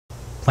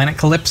Planet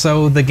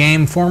Calypso, the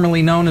game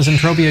formerly known as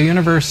Entropia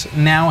Universe,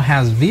 now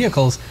has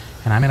vehicles,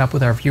 and I met up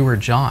with our viewer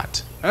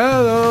Jot.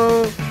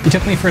 Hello! He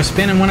took me for a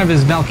spin in one of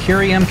his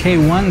Valkyrie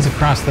MK1s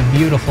across the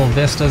beautiful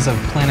vistas of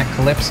Planet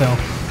Calypso,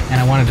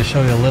 and I wanted to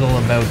show you a little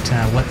about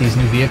what these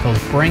new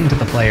vehicles bring to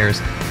the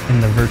players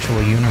in the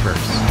virtual universe.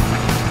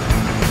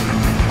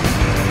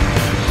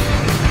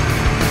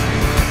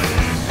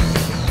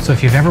 So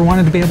if you've ever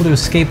wanted to be able to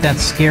escape that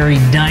scary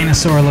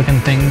dinosaur-looking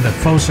thing, the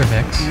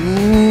Focervix,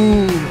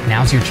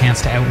 now's your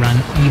chance to outrun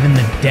even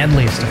the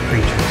deadliest of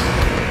creatures.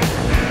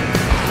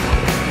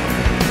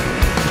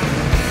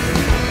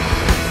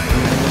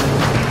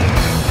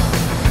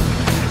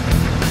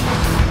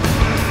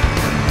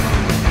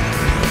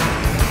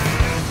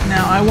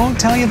 Now, I won't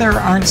tell you there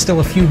aren't still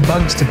a few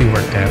bugs to be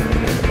worked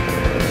out.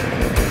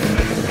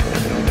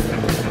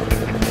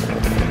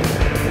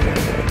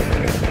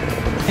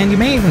 And you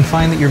may even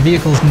find that your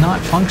vehicle is not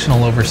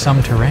functional over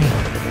some terrain.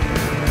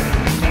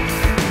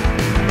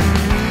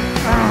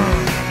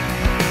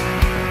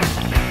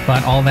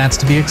 But all that's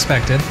to be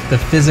expected. The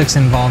physics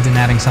involved in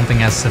adding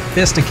something as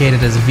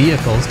sophisticated as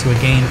vehicles to a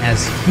game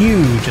as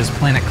huge as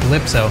Planet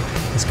Calypso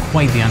is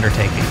quite the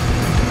undertaking.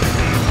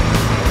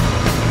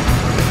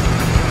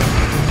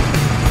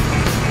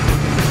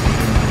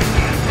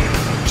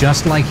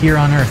 Just like here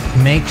on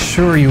Earth, make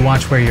sure you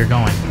watch where you're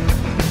going.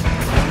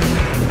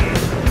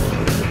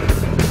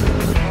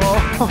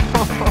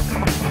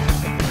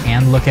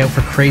 And look out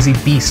for crazy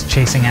beasts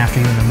chasing after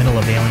you in the middle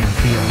of alien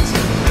fields.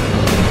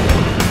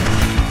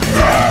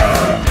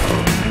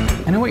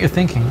 I know what you're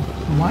thinking.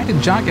 Why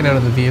did Jot get out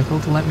of the vehicle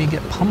to let me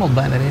get pummeled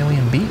by that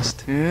alien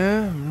beast?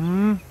 Yeah,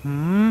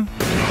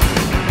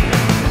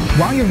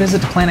 While your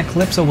visit to Planet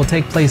Calypso will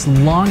take place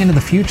long into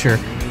the future,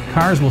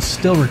 cars will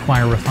still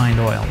require refined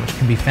oil, which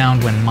can be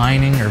found when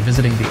mining or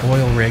visiting the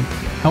oil rig.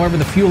 However,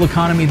 the fuel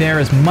economy there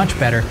is much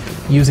better,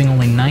 using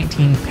only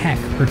 19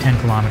 pec per 10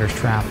 kilometers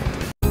traveled.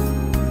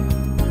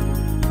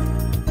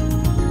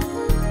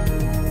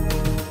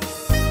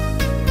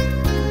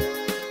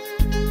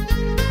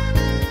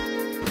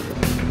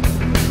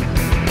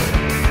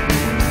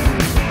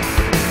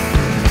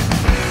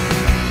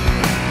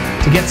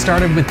 To get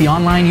started with the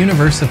online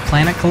universe of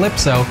Planet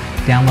Calypso,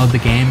 download the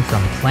game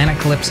from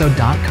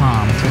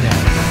planetcalypso.com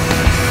today.